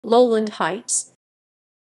Lowland Heights.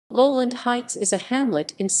 Lowland Heights is a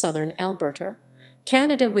hamlet in southern Alberta,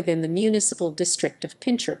 Canada, within the municipal district of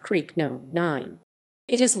Pincher Creek No. 9.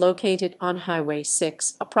 It is located on Highway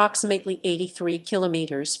 6, approximately 83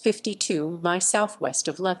 kilometers 52 miles southwest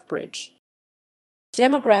of Lethbridge.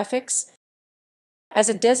 Demographics. As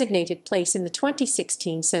a designated place in the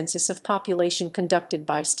 2016 census of population conducted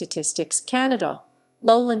by Statistics Canada,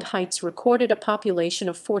 Lowland Heights recorded a population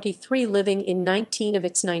of 43 living in 19 of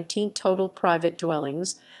its 19 total private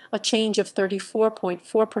dwellings, a change of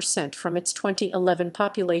 34.4% from its 2011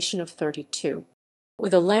 population of 32.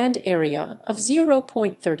 With a land area of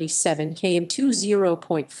 0.37 km to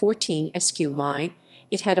 0.14 sq mi,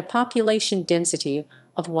 it had a population density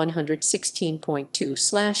of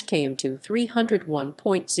 116.2/km to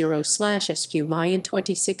 301.0/sq mi in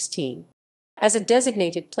 2016. As a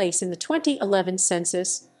designated place in the 2011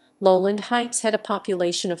 census, Lowland Heights had a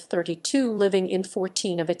population of 32 living in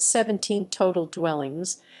 14 of its 17 total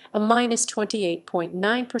dwellings, a minus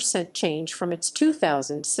 28.9% change from its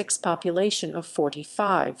 2006 population of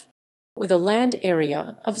 45. With a land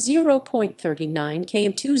area of 0.39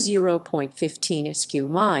 km to 0.15 sq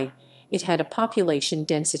mi, it had a population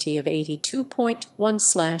density of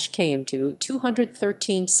 82.1/km to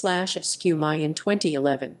 213/sq mi in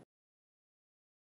 2011.